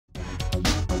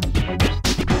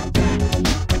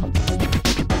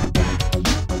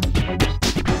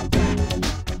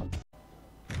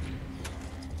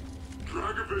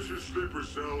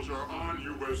Reaper cells are on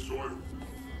U.S. soil.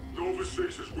 Nova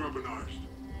 6 is weaponized.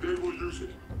 They will use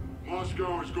it.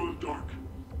 Moscow has gone dark.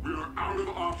 We are out of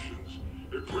options.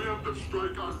 A preemptive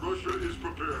strike on Russia is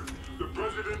prepared. The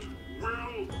President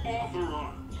will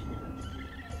authorize.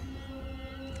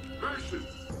 Mason,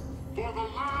 for the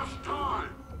last time,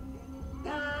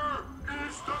 where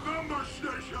is the number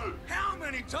station? How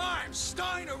many times?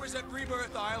 Steiner was at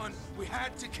Rebirth Island. We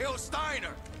had to kill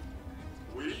Steiner.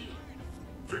 We?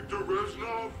 Victor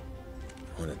Reznov?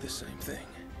 Wanted the same thing.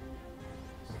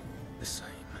 The same.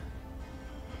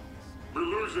 We're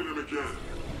losing him again.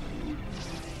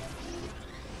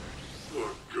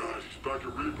 Oh God, he's back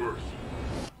at Rebirth.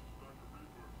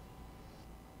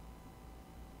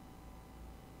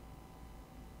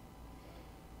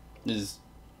 Is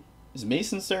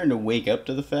Mason starting to wake up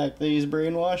to the fact that he's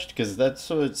brainwashed? Because that's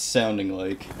what it's sounding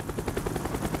like.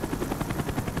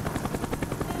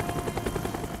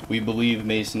 We believe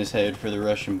Mason is headed for the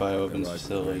Russian bioweapons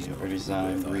facility for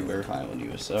design Rebirth Island,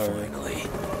 USR. Finally.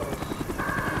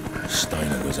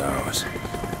 Steiner was ours.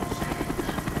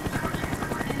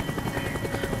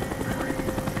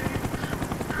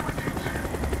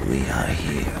 We are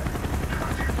here.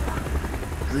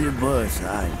 Rebirth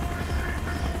Island.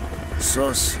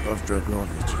 Source of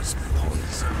Dragovich's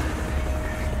poison.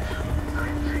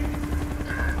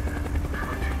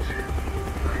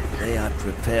 They are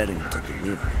preparing to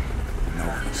deliver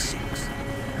Nova 6.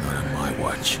 Not on my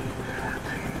watch.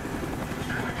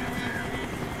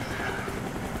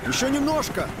 Еще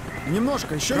немножко!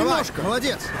 Немножко, еще немножко!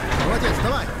 Молодец! Молодец,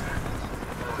 давай!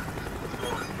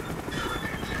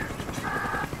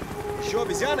 Еще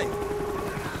обезьяны?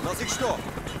 У нас их что,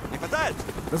 не хватает?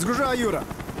 Разгружай, Юра!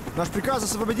 Наш приказ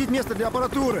освободить место для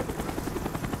аппаратуры!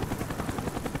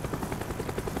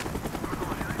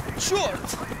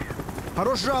 Черт!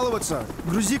 Хорош жаловаться!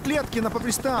 Грузи клетки на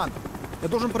Папристан! Я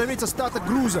должен проверить остаток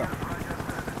груза!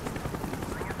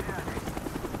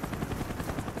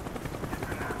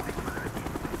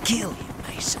 Kill him,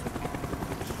 Mason.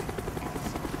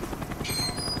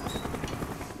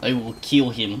 I will kill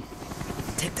him.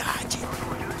 Take the hatchet.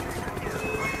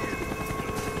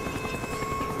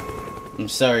 I'm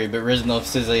sorry, but Reznov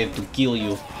says I have to kill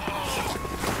you.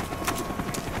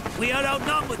 We are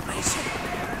outnumbered, Mason.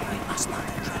 We must not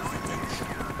attract attention.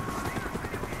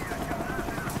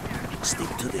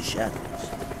 Stick to the shadows.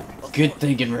 Good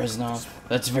thinking, Reznov.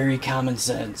 That's very common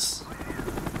sense.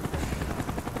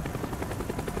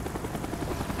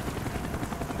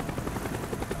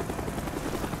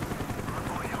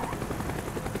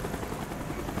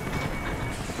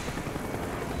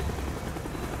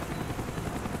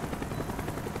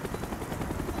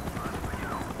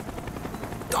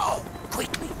 Go,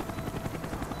 quickly.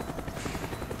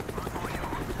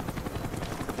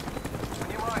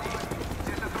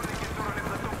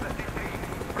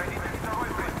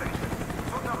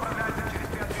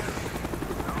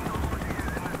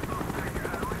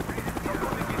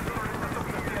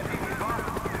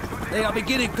 They are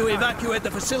beginning to evacuate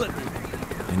the facility.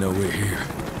 They know we're here.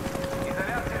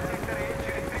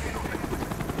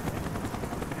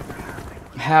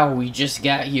 How we just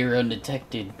got here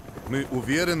undetected. Мы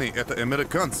уверены, это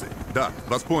американцы. Да,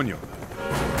 вас понял.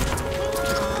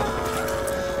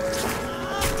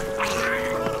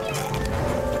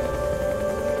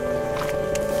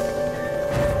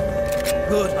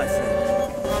 Good, my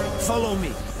friend. Follow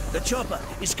me. The chopper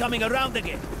is coming around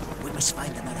again. We must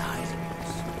find another hiding.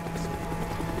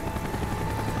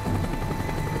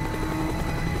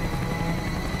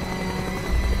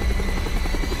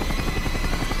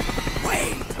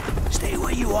 Wait! Stay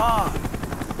where you are.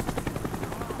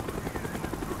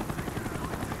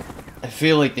 I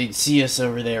feel like they'd see us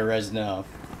over there, Reznov.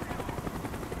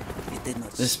 It did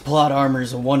not. This plot armor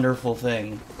is a wonderful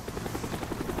thing.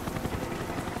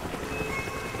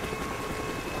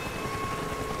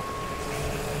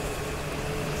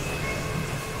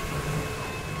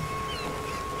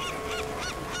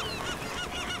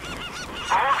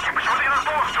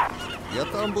 Я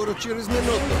там буду через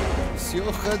минуту. Все,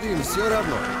 ходим, все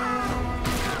равно.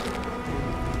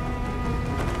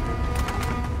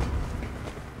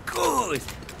 Good.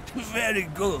 Very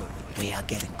good. We are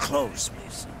getting close,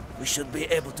 Mason. We should be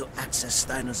able to access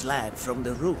Steiner's lab from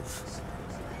the roof.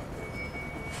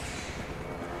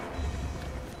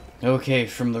 Okay,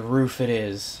 from the roof it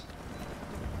is.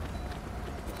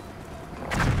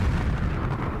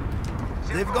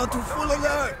 They've gone to full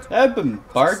alert. That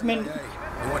bombardment?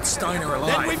 We want Steiner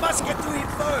alive. Then we must get to him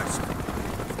first.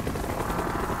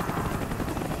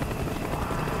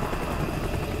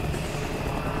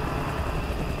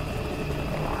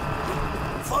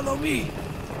 Follow me.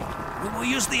 We will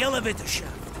use the elevator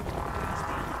shaft.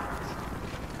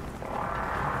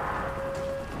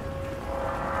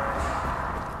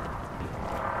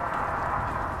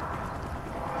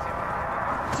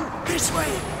 This way!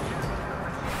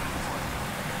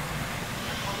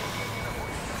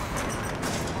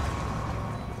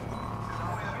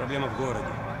 Проблема в городе.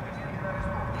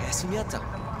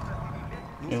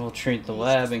 Infiltrate the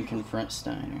lab and confront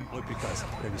Steiner. Мой приказ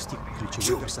 — провести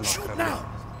ключевой персонал корабля.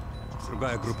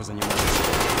 Другая группа занимается.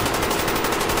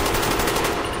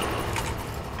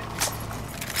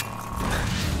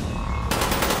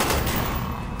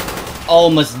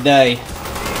 Almost die.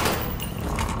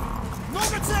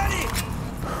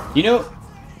 You know,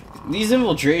 these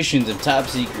infiltrations of top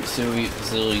secret Soviet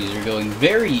facilities are going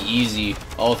very easy,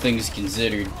 all things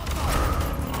considered.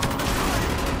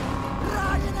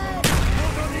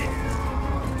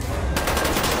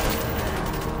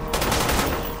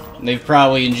 They've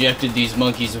probably injected these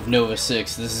monkeys with Nova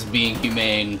 6. This is being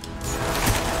humane.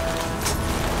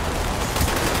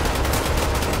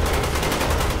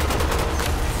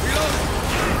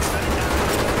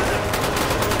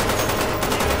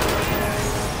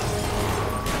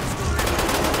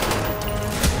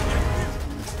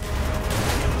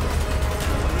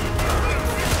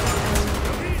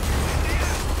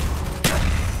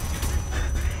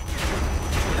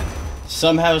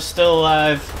 Somehow still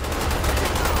alive.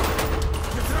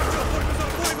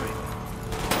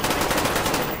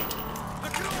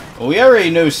 Well, we already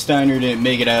know Steiner didn't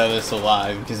make it out of this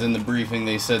alive, because in the briefing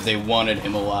they said they wanted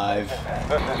him alive.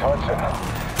 This is Hudson.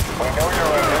 We know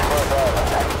you're on Big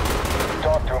Island.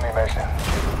 Talk to me, Mason.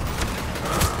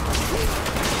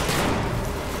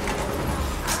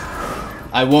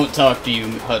 I won't talk to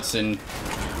you, Hudson.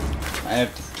 I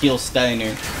have to kill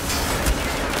Steiner.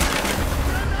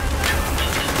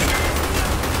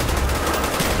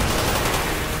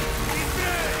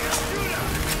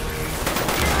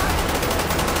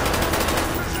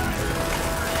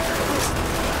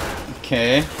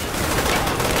 Okay.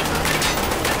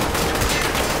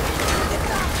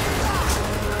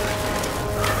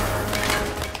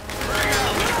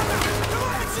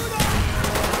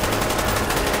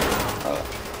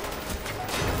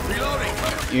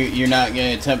 You're not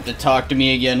gonna attempt to talk to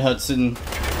me again, Hudson?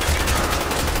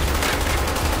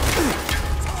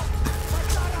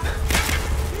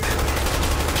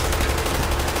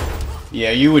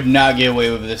 Yeah, you would not get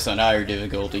away with this on higher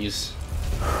difficulties.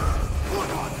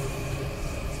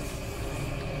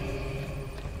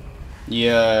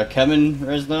 Yeah, Kevin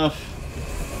Reznov?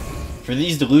 For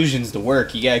these delusions to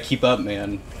work, you gotta keep up,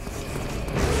 man.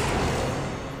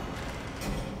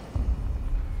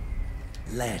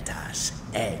 Let us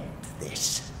end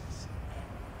this.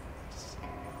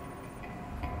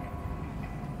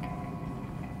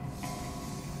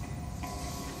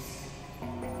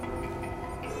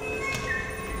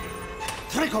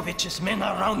 Dragovich's men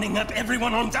are rounding up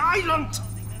everyone on the island!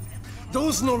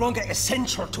 Those no longer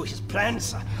essential to his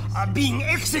plans are being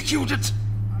executed!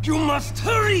 You must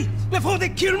hurry before they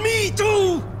kill me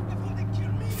too!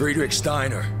 Friedrich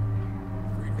Steiner.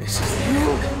 This is the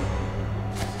end.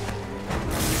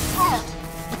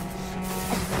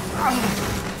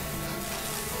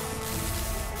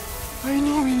 I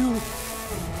know you.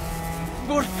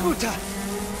 Vorkuta.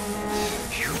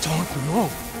 You don't know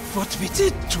what we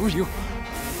did to you.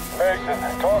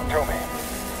 Mason, talk to me.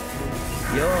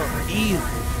 Your evil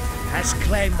has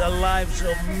claimed the lives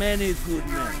of many good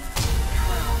men.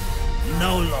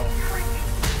 No longer.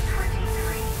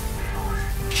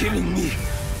 Killing me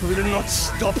will not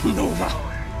stop Nova.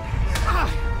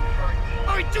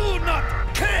 I do not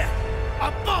care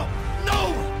about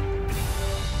Nova.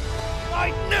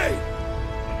 My name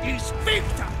is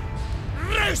Victor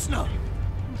Reznov.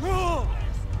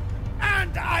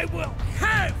 And I will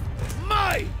have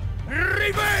my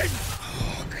revenge!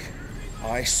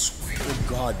 I swear to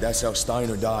God, that's how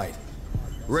Steiner died.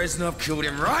 Reznov killed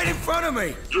him right in front of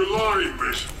me! You're lying,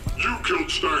 Mason. You killed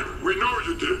Steiner. We know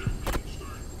you did.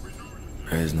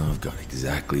 Reznov got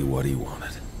exactly what he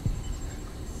wanted.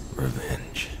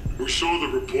 Revenge. We saw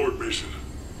the report, Mason.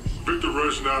 Victor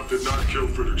Reznov did not kill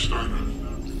Friedrich Steiner.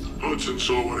 Hudson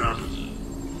saw what happened.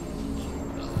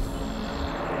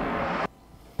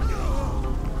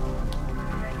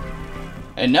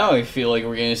 And now I feel like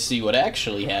we're gonna see what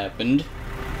actually happened.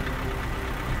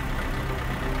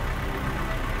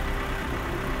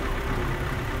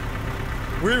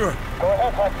 Weaver! Go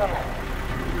ahead, Hudson.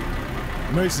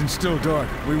 Mason's still dark.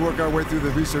 We work our way through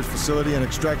the research facility and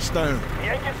extract Steiner.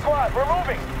 Yankee squad, we're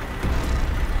moving.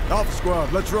 Alpha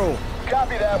squad, let's roll.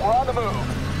 Copy that, we're on the move.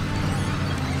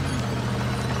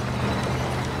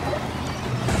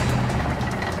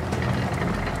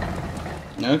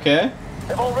 Okay.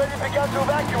 They've already begun to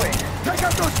evacuate. Take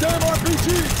out those damn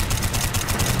RPGs!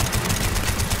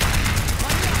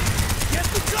 Get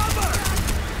the cover!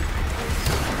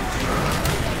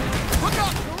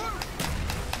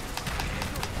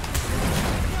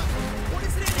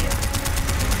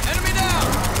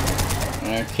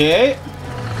 Okay.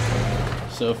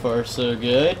 So far, so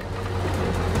good.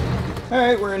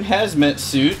 Alright, we're in hazmat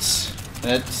suits.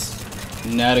 That's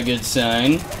not a good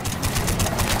sign.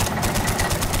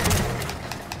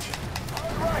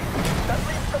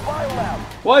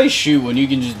 Why shoot when you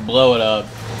can just blow it up?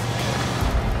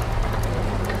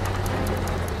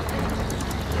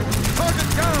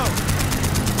 Target's down!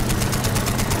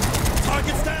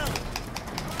 Target's down!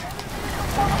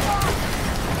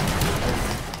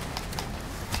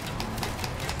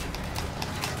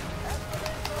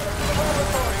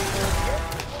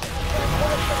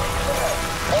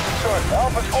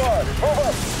 Alpha squad, move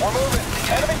up. We're moving.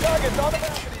 Enemy targets on the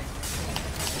balcony.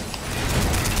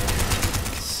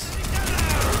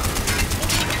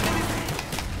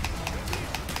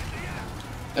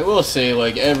 I will say,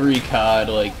 like, every COD,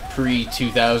 like,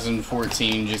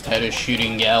 pre-2014 just had a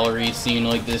shooting gallery scene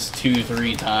like this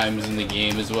 2-3 times in the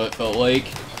game is what it felt like.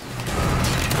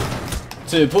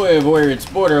 To the point of where it's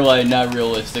borderline not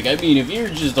realistic. I mean, if you're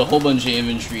just a whole bunch of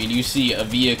infantry and you see a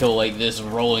vehicle like this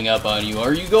rolling up on you,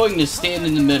 are you going to stand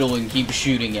in the middle and keep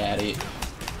shooting at it?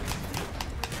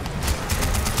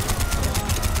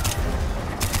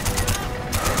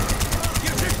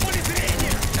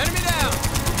 Enemy down!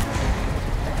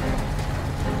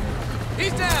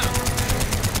 He's down!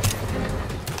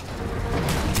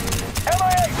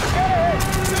 MIA, get ahead!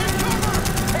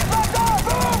 He's locked off!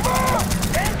 Move, move!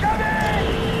 Incoming!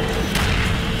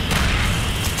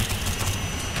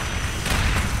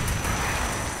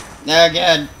 Oh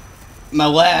god, my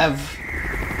lav.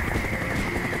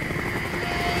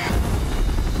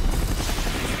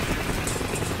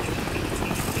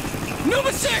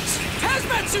 Nova 6!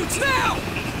 Hazmat suits now!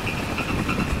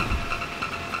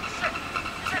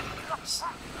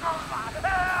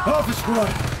 Alpha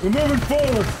squad, we're moving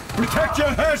forward. Protect your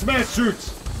hazmat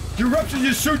suits. If you rupture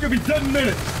your suit, you'll be dead in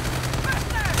minutes.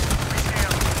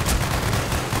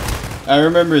 I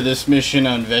remember this mission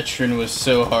on Veteran was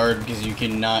so hard because you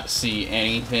cannot see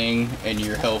anything and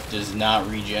your health does not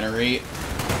regenerate.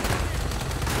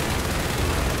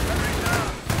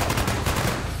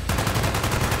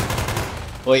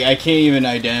 Like, I can't even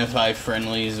identify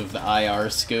friendlies with the IR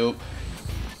scope.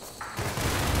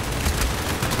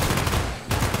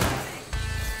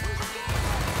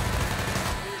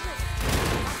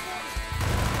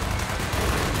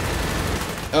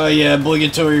 Oh yeah,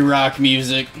 obligatory rock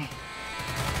music.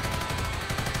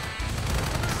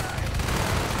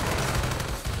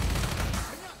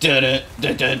 Dun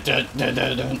dun dun dun dun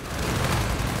dun dun.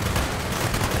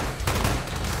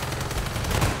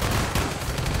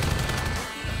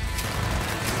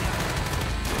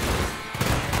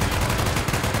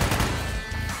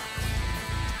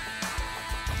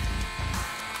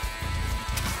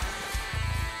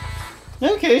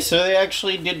 Okay, so they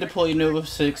actually did deploy Nova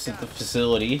 6 at the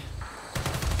facility.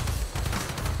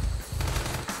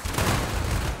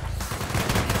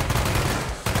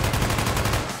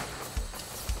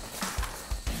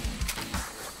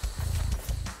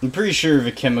 I'm pretty sure if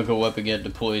a chemical weapon got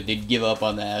deployed, they'd give up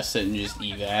on the asset and just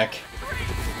evac.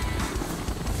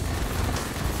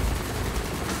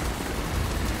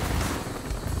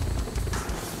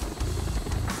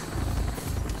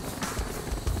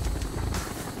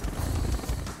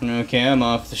 Okay, I'm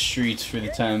off the streets for the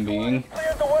time being.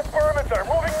 Clear the west perimeter,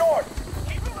 moving north.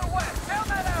 Keep moving west, down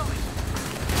that alley.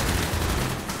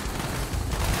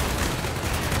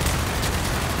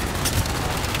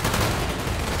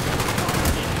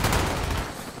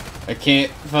 I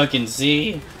can't fucking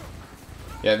see.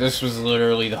 Yeah, this was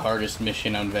literally the hardest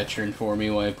mission on Veteran for me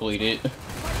when I played it.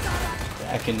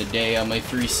 Back in the day on my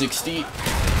 360.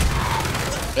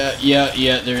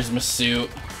 Yeah, there's my suit.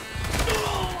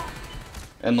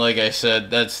 And like I said,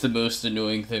 that's the most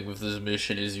annoying thing with this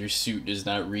mission is your suit does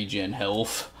not regen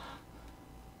health.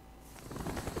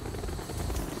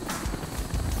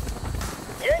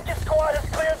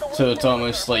 So it's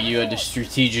almost like you had to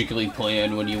strategically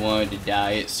plan when you wanted to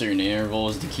die at certain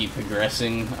intervals to keep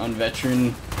progressing on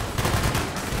Veteran.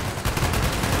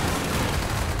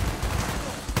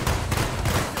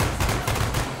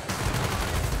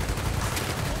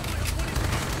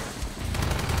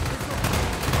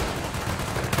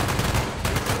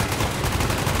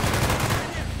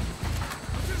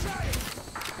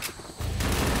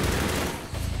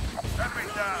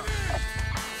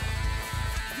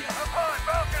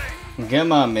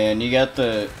 Come on, man. You got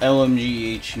the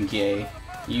LMG H&K.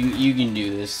 You can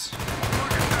do this.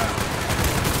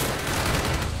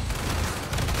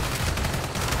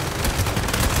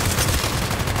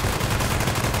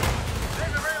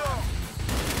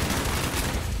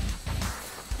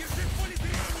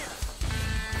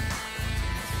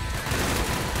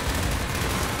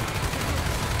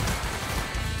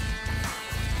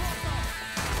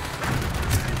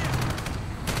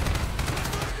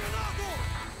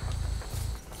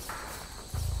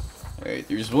 Alright,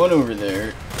 there's one over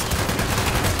there.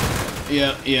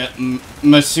 Yeah,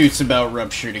 my suit's about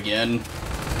ruptured again.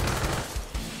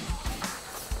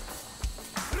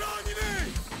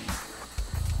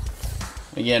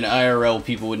 Again, IRL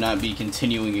people would not be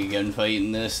continuing a gunfight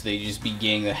in this, they'd just be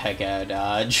getting the heck out of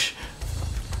Dodge.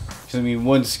 Because, I mean,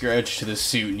 one scratch to the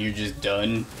suit and you're just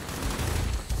done.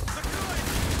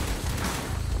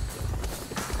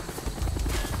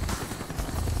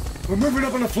 We're moving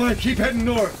up on the flank. Keep heading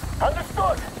north.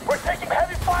 Understood. We're taking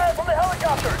heavy fire from the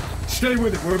helicopters. Stay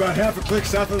with it. We're about half a click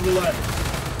south of the left.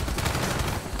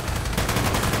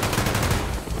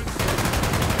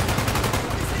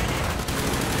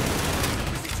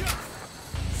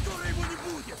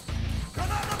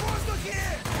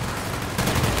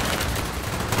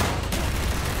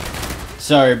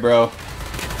 Sorry, bro.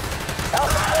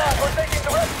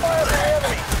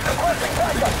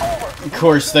 Of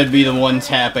course, that'd be the one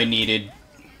tap I needed.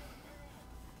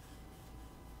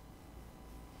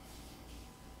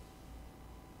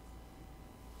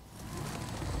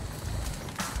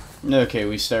 Okay,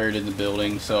 we started in the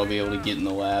building, so I'll be able to get in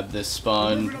the lab this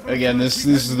spawn. Again, this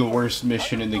is the worst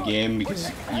mission in the game because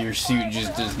your suit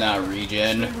just does not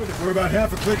regen. We're about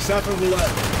half a click south of the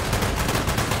left.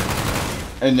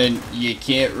 And then you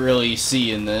can't really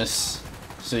see in this,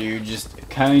 so you're just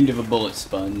kind of a bullet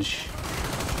sponge.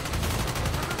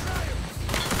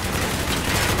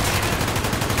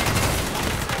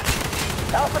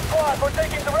 Alpha squad, we're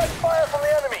taking direct fire from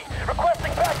the enemy.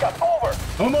 Requesting backup, over.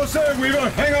 Almost there, Weaver.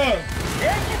 Hang on.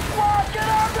 Yankee squad, get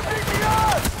out of the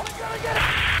BTR! We gotta get it!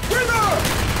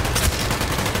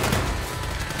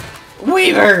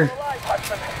 Weaver! We're alive,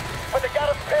 Hudson, but they got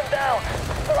us pinned down.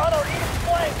 They're on our east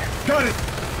flank. Got it.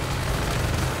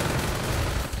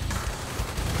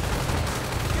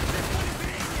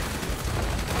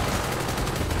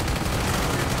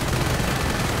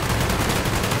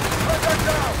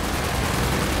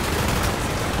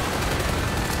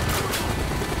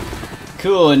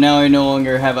 Cool, and now I no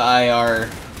longer have IR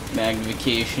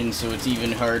magnification, so it's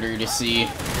even harder to see.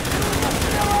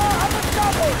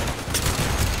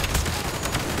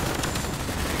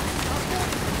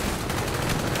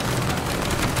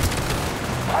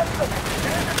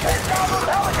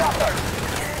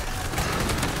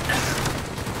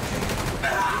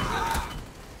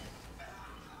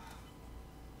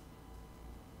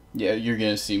 Yeah, you're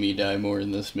gonna see me die more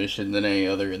in this mission than any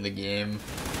other in the game.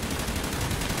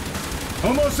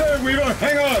 Almost there, Weaver.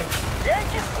 Hang on.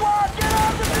 Yankee squad, get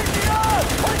out of the BTR!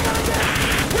 We're gonna get it!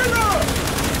 Weaver!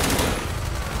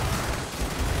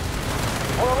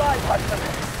 We're alive, Hudson,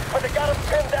 but they got us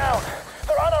pinned down.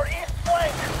 They're on our east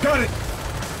flank. Got it.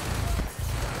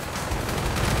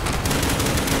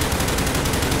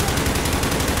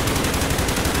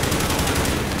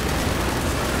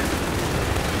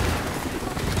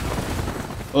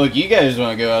 Look, you guys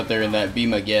want to go out there and that be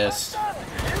my guest.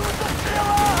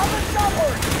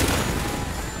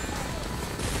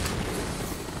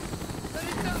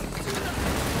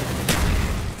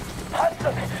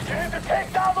 Hudson, you need to take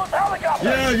down those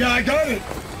helicopters! Yeah, I got it!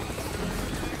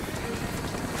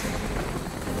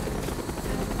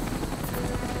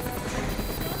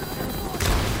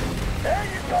 There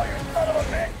you go, you son of a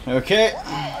bitch! Okay.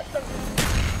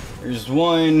 There's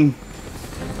one.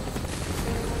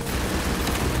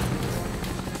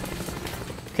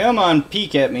 Come on,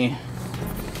 peek at me.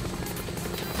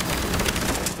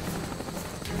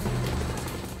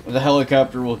 The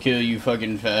helicopter will kill you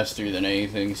fucking faster than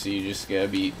anything, so you just gotta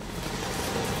be...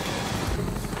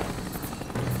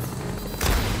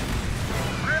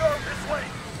 Reload this way!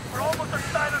 We're almost at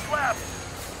Steiner's lab!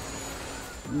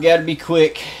 Gotta be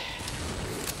quick.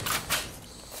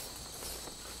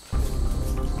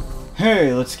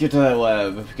 Hey, let's get to that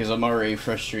lab, because I'm already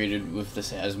frustrated with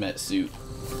this hazmat suit.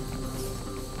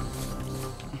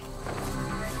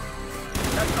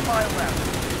 That's the mile lab.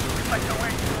 Looks like they're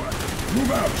waiting for us. Move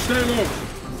out. Stay low.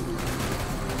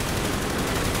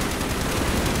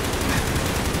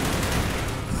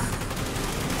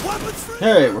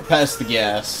 Alright, we're past the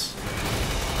gas.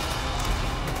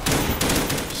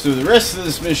 So the rest of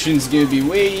this mission's gonna be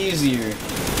way easier.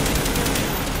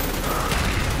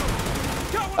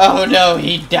 Oh no,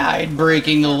 he died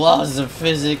breaking the laws of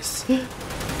physics.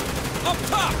 Up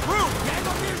top, roof!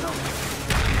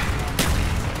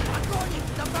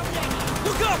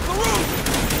 Look up, the roof!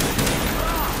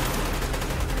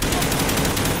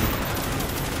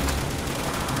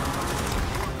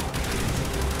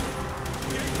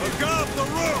 Look up, the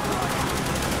roof!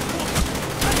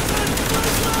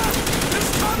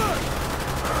 There's cover!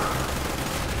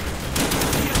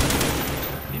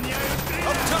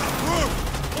 Up top, roof!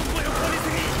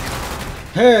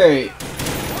 Hey!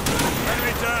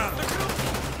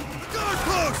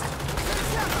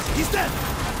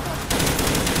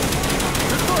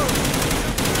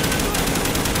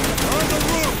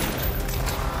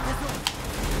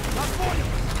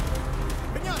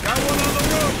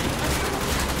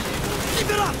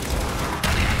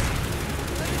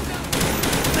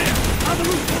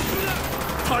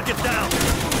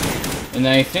 And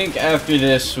I think after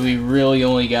this, we really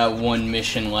only got one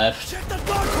mission left.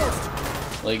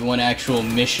 Like, one actual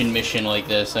mission like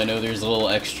this. I know there's a little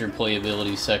extra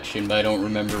playability section, but I don't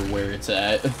remember where it's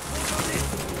at.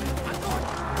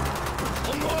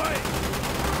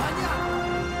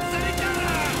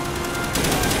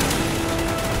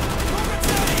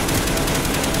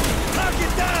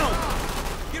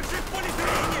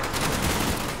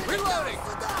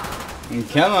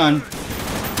 Come on.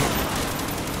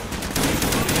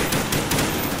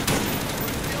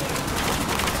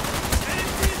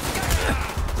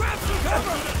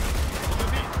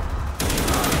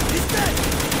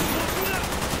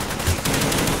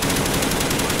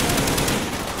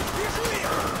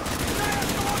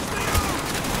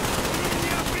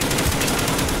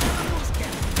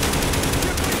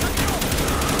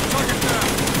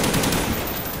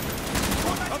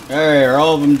 Alright, are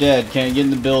all of them dead? Can't get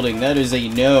in the building. That is a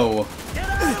no.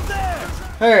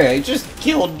 Alright, just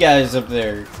killed guys up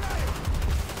there.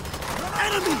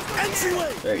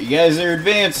 Alright, you guys are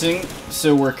advancing,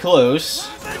 so we're close.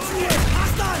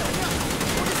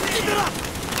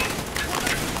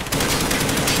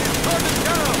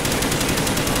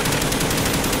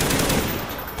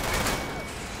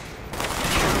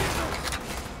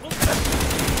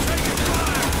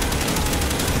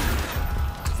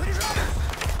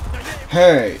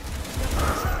 Alright.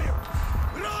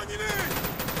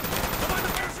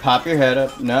 Pop your head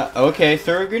up. No, okay,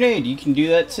 throw a grenade. You can do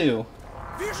that too.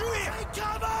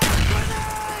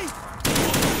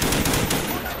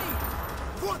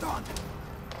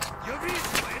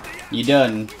 You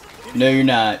done. No, you're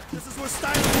not.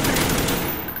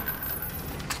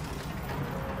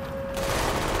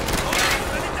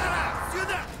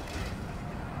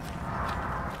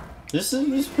 This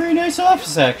is a pretty nice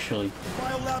office, actually.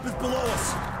 Biolab is below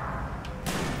us.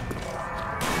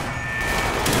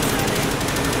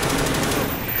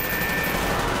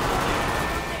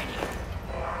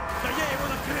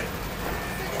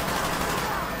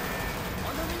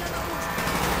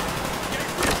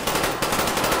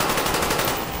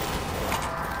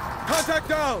 Contact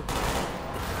down!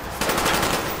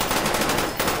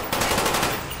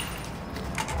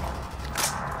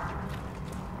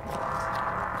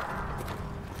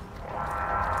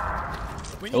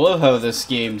 I love how this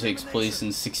game takes place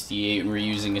in '68 and we're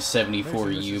using a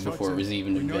 74U before it was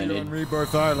even invented. On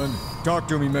Rebirth Island. Talk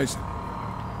to me, Mason.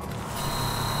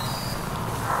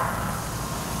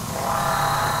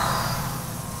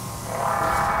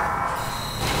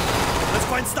 Let's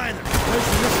find Steiner.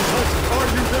 Mason, this is Hudson. Are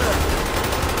you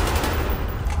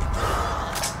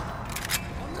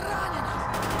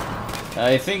there?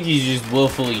 I think he's just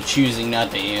willfully choosing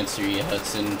not to answer you,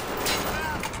 Hudson.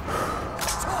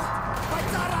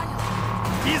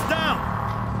 He's down.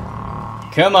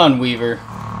 Come on, Weaver.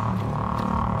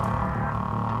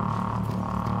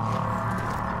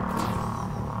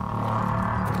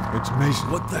 It's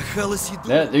Mason. What the hell is he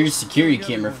doing? There's security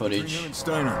camera footage.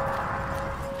 Steiner.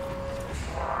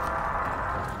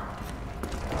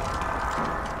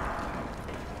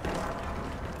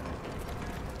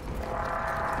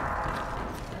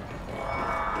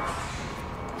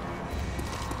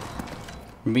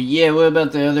 But yeah, what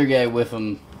about the other guy with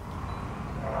him?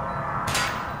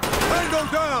 Tango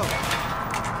down!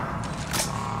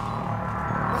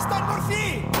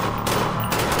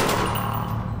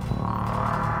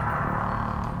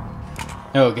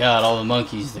 Oh god, all the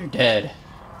monkeys, they're dead.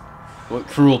 What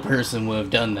cruel person would have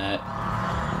done that?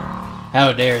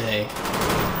 How dare they?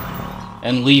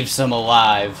 And leave some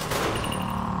alive.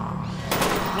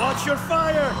 Watch your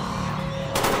fire!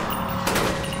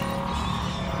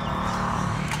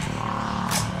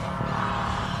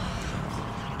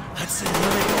 That's it,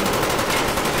 where they go?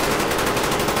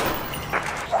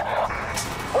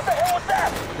 What the hell was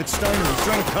that? It's Steiner. He's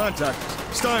trying to contact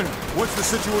us. Steiner, what's the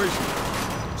situation?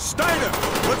 Steiner,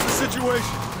 what's the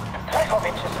situation?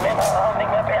 Dragovich's men are rounding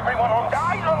up everyone on the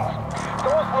island.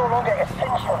 Those no longer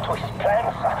essential to his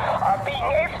plans are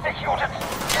being executed.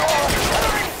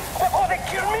 Hurry before they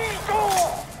kill me too!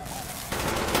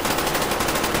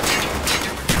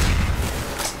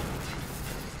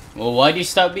 Well, why'd you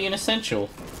stop being essential?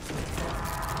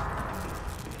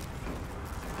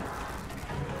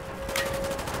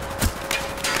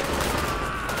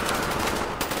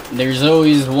 There's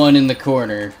always one in the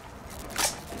corner.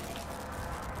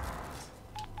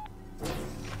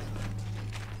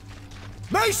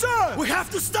 Mason! We have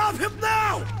to stop him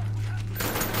now!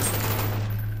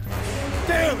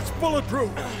 Damn, it's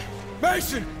bulletproof!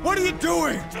 Mason, what are you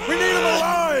doing? We need him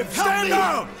alive! Stand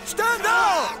down! Stand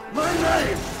down! My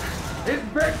name is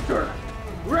Victor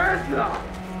Reznov,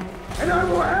 and I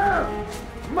will have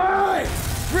my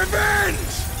Revenge!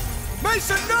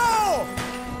 Mason, no!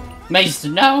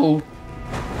 Mason, no!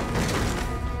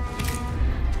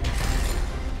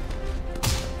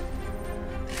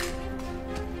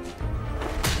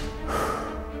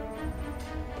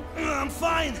 I'm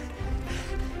fine.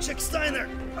 Check Steiner.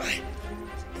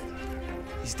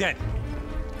 He's dead.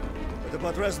 What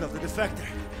about Reznov, the defector?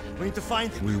 We need to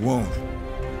find him. We won't.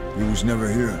 He was never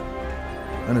here.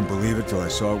 I didn't believe it till I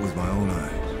saw it with my own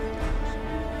eyes.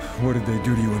 What did they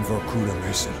do to you in Vorkuta,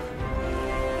 Mason?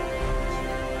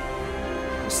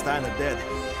 Steiner dead.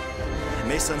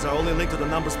 Mason's our only link to the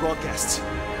numbers broadcasts.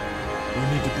 We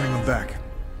need to bring him back.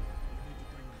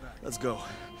 Let's go.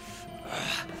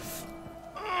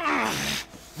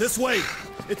 This way!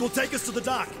 It will take us to the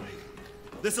dock.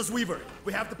 This is Weaver.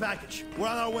 We have the package. We're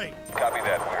on our way. Copy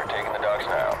that. We're taking the docks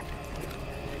now.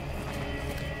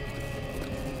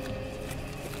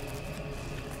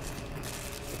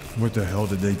 What the hell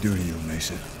did they do to you,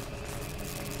 Mason?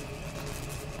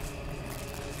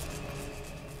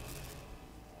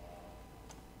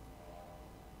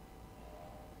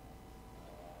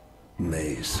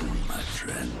 Mason, my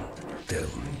friend, tell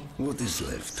me, what is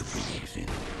left to believe in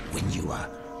when you are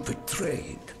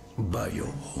betrayed by your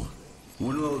own?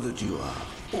 When all that you are,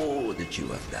 all that you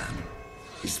have done,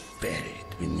 is buried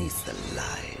beneath the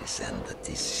lies and the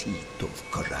deceit of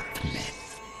corrupt men.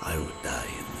 I would die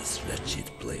in this wretched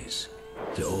place.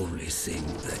 The only thing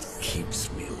that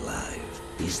keeps me alive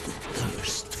is the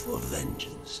thirst for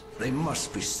vengeance. They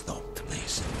must be stopped,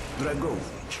 Mason.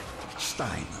 Dragovich,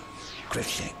 Steiner,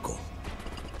 Kravchenko.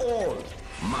 All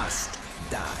must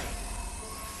die.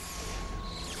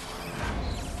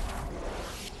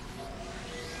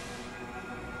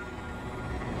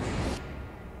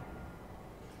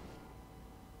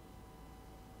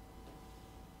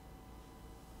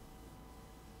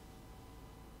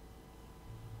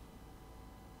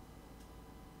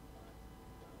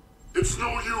 It's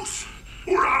no use.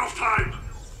 We're out of time.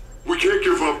 We can't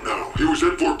give up now. He was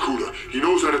at Vorkuta. He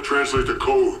knows how to translate the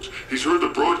codes. He's heard the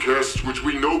broadcasts, which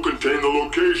we know contain the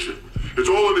location. It's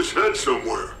all in his head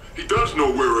somewhere. He does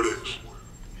know where it is.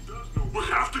 We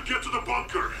have to get to the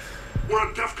bunker. We're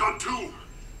on DEFCON 2.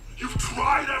 You've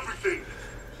tried everything.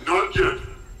 Not yet.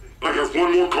 I have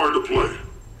one more card to play.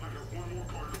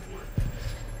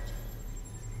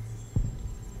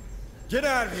 Get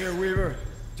out of here, Weaver.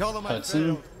 Tell them I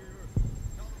failed.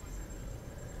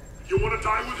 You want to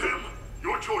die with him?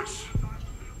 Your choice.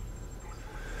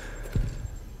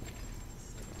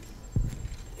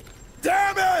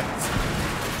 Damn it!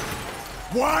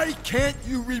 Why can't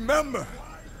you remember?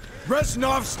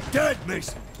 Reznov's dead,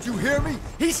 Mason. Did you hear me?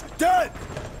 He's dead!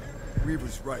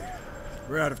 Weaver's right.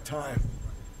 We're out of time.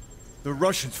 The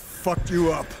Russians fucked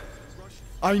you up.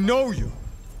 I know you.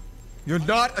 You're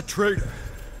not a traitor.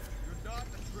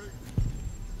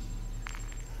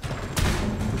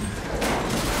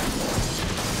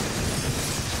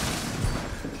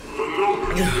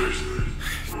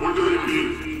 What do they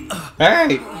mean?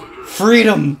 Alright,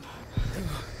 freedom!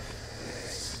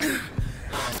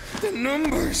 The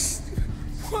numbers!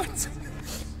 What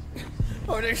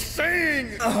are they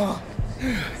saying? Oh.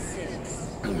 6,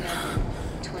 11,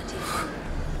 21,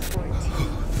 14,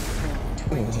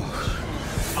 20,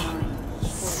 14.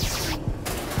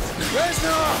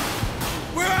 Reznov!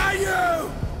 Where are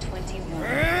you? 21.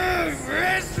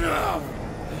 Reznov!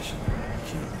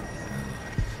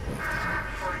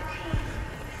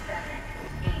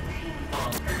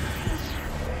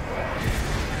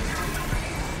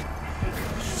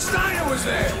 Steiner was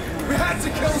there! We had to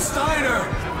kill Steiner!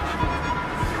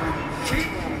 Keep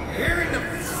hearing the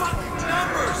fucking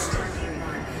numbers!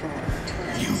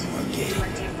 You again.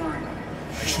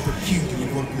 I should have killed you in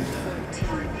Vorkuta.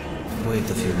 Wait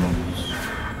a few moments.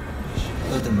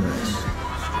 Let him rest.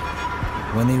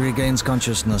 When he regains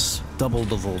consciousness, double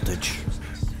the voltage.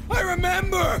 I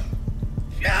remember!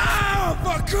 Yeah!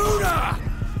 Vorkuta!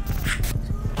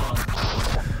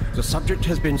 The subject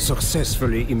has been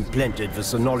successfully implanted with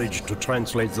the knowledge to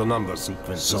translate the number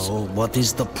sequences. So, what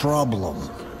is the problem?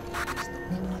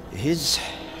 His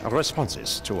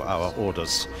responses to our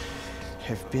orders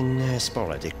have been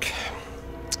sporadic,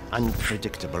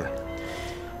 unpredictable.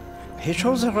 He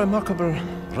shows a remarkable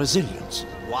resilience.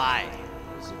 Why?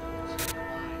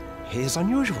 He is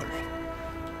unusual,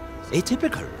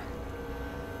 atypical.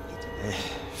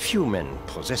 Few men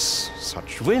possess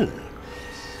such will.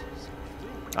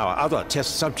 Our other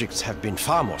test subjects have been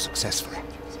far more successful.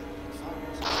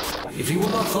 If he will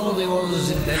not follow the orders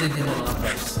embedded in the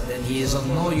numbers, then he is of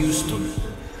no use to me.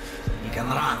 He can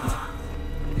run.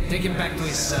 Take him back to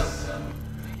his cell.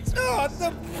 Oh,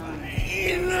 the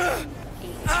pain!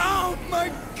 Oh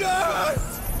my God!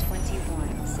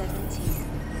 21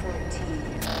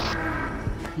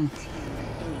 19,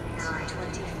 8,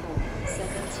 24,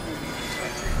 17,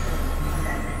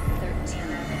 24,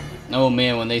 13. Oh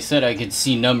man, when they said I could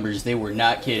see numbers, they were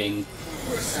not kidding.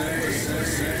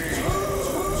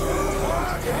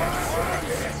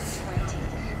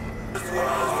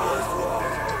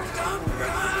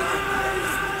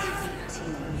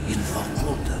 In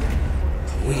Vorkuta,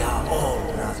 we are all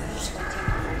brothers.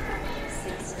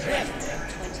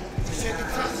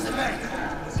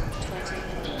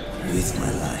 With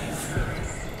my life.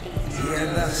 He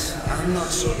and us are not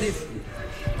so different.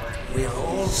 We are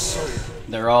all so...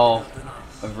 They're all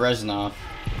of Reznov.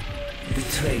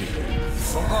 Betrayed,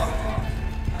 forgotten,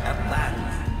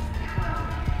 abandoned.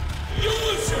 You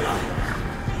will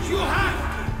survive! You have!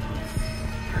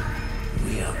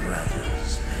 We are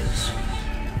brothers, Mason.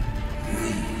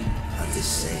 We are the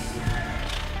same.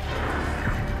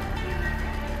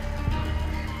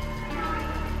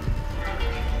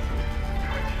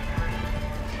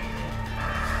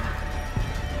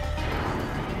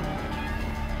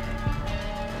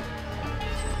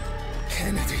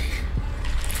 Kennedy.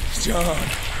 John.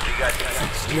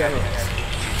 Fitzgerald.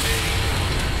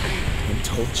 I'm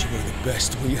told you are the best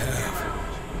we have.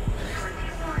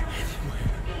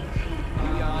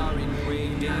 We are in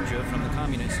grave danger from the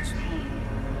communists.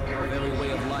 Our very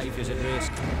way of life is at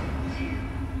risk.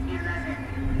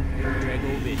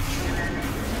 Dragovich.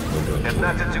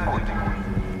 15 секунд.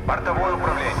 Бортовое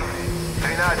управление.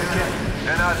 13,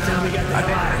 12,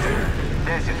 11,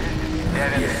 10,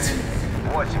 9, 8.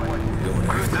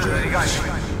 Крылья зажигания.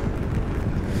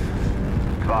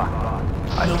 2, 1.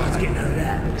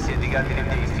 Все двигатели в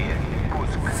действии.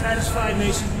 Пуск. Satisfied,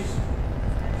 Mason?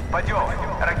 Подъем.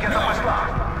 Ракета пошла.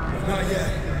 Not yet.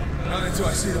 Not until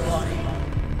I see the body.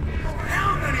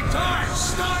 How many times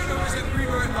Steiner was at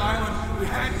Rebirth Island? We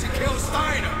had to kill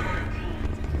Steiner.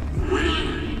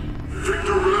 We?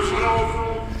 Victor Reznov?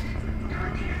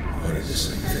 Wanted the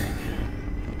same thing.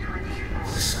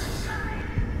 The same.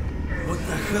 What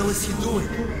the hell is he doing?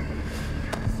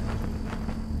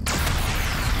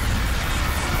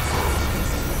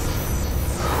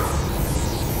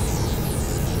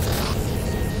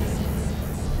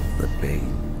 The pain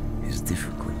is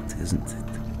difficult, isn't it?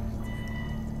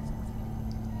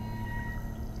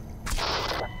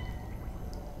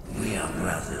 We are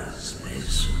brothers,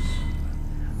 Mason.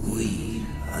 We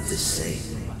are the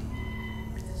same.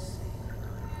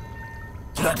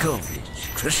 Dragovich,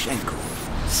 Krashenko,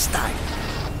 Stein,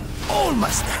 all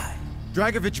must die.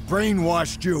 Dragovich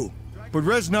brainwashed you, but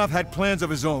Reznov had plans of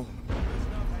his own.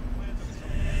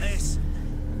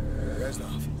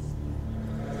 Reznov.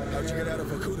 How'd you get out of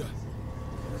Vorkuta?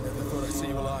 Never thought I'd see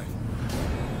you alive.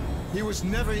 He was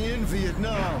never in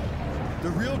Vietnam.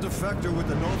 The real defector with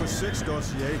the Nova 6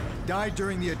 dossier died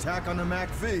during the attack on the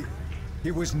MAC-V. He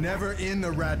was never in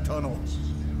the rat tunnels.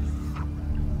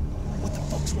 What the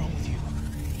fuck's wrong with you?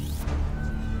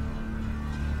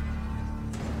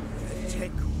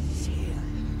 Is here.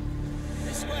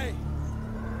 This way.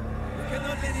 We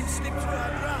cannot let him slip through our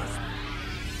grasp.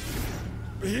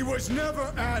 He was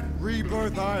never at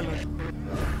Rebirth Island.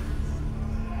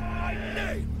 My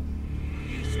name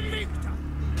is Victor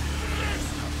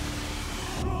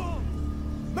Reznov.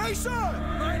 Mason!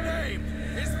 My name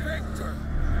is Victor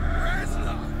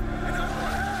Reznov, and I will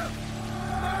have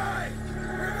my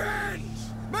revenge!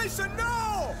 Mason,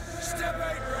 no! Step 8,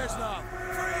 Reznov!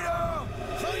 Freedom!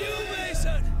 For you,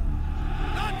 Mason!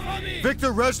 Not for me!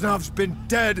 Victor Reznov's been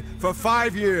dead for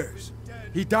 5 years.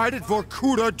 He died at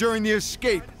Vorkuta during the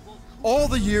escape. All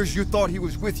the years you thought he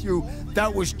was with you,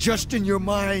 that was just in your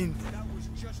mind.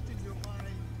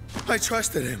 I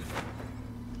trusted him.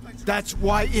 That's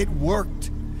why it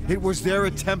worked. It was their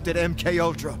attempt at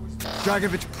MK-Ultra.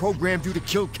 Dragovich programmed you to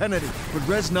kill Kennedy, but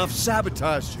Reznov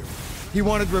sabotaged you. He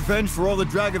wanted revenge for all the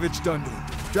Dragovich done to him.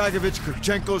 Dragovich,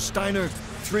 Kurchenko, Steiner,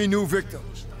 3 new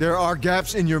victims. There are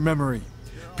gaps in your memory.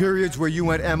 Periods where you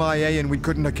went MIA and we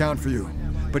couldn't account for you.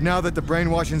 But now that the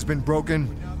brainwashing's been broken,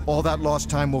 all that lost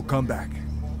time will come back.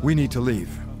 We need to leave.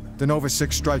 The Nova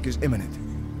 6 strike is imminent.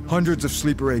 Hundreds of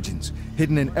sleeper agents,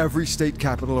 hidden in every state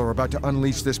capital, are about to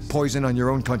unleash this poison on your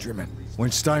own countrymen.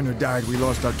 When Steiner died, we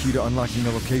lost our key to unlocking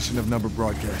the location of number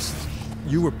broadcasts.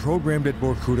 You were programmed at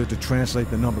Vorkuta to translate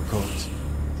the number codes.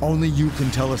 Only you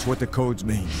can tell us what the codes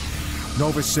mean.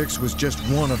 Nova 6 was just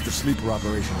one of the sleeper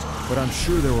operations, but I'm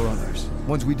sure there were others.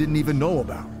 Ones we didn't even know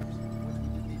about.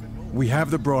 We have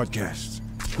the broadcasts.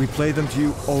 We play them to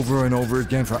you over and over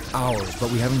again for hours,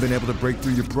 but we haven't been able to break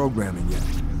through your programming yet.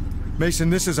 Mason,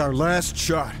 this is our last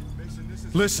shot.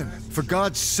 Listen, for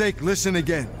God's sake, listen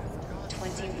again.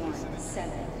 21,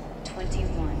 7,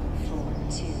 21, 4,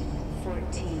 2,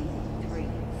 14, 3,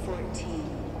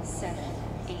 14, 7,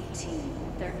 18,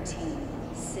 13,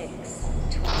 6,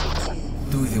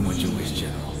 22. Do with him what you wish,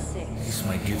 General. It's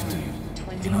my gift to you,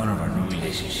 in honor of our new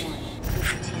relationship.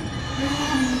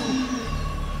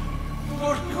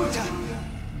 Vorkuta!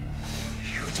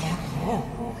 You don't know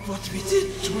what we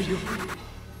did to you.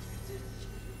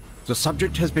 The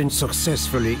subject has been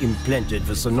successfully implanted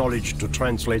with the knowledge to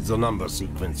translate the number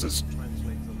sequences.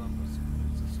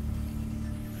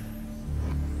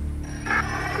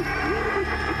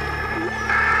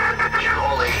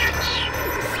 All agents,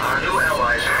 our new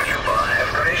allies in Cuba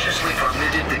have graciously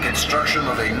permitted the construction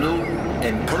of a new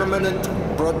and permanent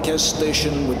broadcast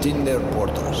station within their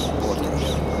borders.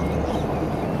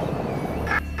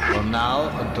 From now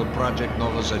until Project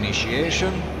Nova's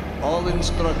initiation, all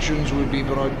instructions will be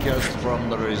broadcast from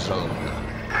the Rizalka.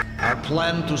 Our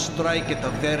plan to strike at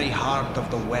the very heart of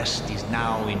the West is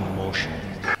now in motion.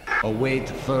 Await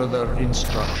further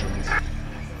instructions.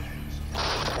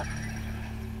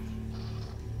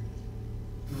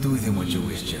 Do with him what you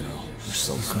wish, General.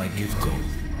 It's my gift to you,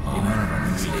 in honor of our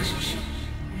new relationship.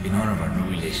 In honor of our new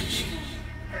relationship.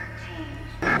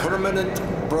 Permanent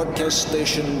broadcast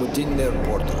station within their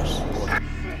borders.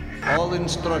 All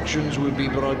instructions will be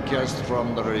broadcast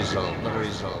from the result.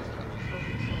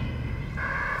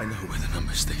 I know where the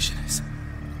number station is.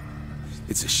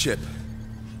 It's a ship.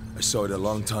 I saw it a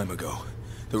long time ago.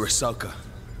 The Rusalka.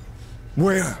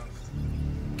 Where?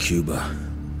 Cuba.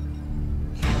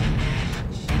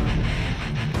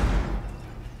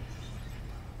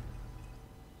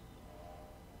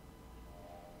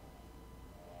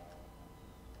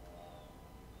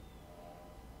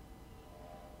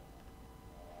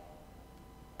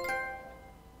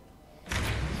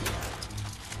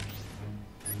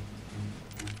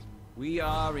 We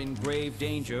are in grave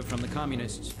danger from the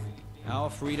communists. Our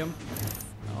freedom,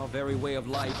 our very way of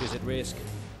life is at risk.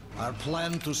 Our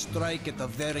plan to strike at the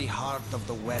very heart of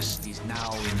the West is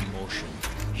now in motion.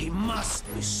 He must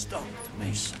be stopped,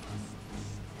 Mason.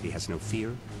 He has no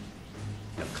fear,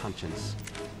 no conscience,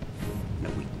 no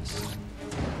weakness.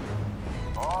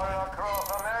 All across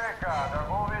America,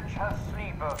 Dragovich has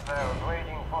sleeper cells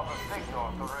waiting for the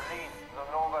signal to release the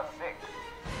Nova 6.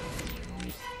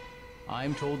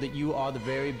 I'm told that you are the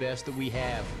very best that we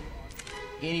have.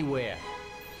 Anywhere.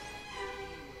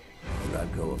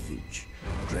 Dragovich,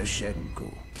 Kreshenko,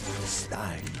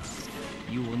 Stein.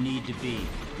 You will need to be.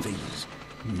 These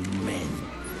men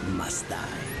must die.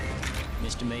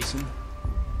 Mr. Mason?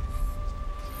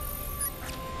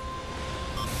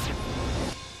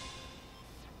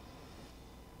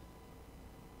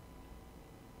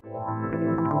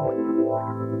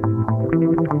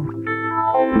 Thank you.